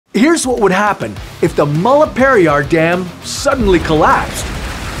Here's what would happen if the Mullaperiyar Dam suddenly collapsed.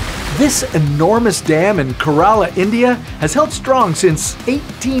 This enormous dam in Kerala, India has held strong since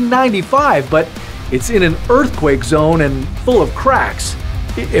 1895, but it's in an earthquake zone and full of cracks.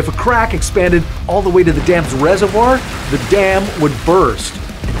 If a crack expanded all the way to the dam's reservoir, the dam would burst.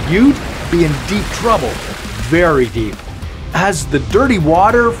 You'd be in deep trouble, very deep. As the dirty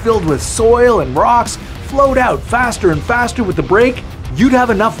water filled with soil and rocks flowed out faster and faster with the break, you'd have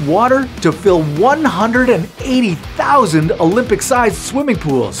enough water to fill 180,000 Olympic-sized swimming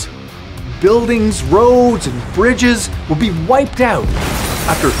pools. Buildings, roads, and bridges would be wiped out.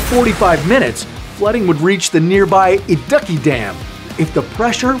 After 45 minutes, flooding would reach the nearby Idukki Dam. If the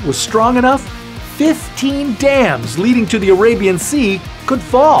pressure was strong enough, 15 dams leading to the Arabian Sea could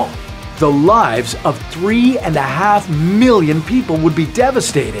fall. The lives of 3.5 million people would be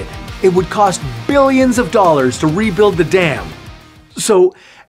devastated. It would cost billions of dollars to rebuild the dam. So,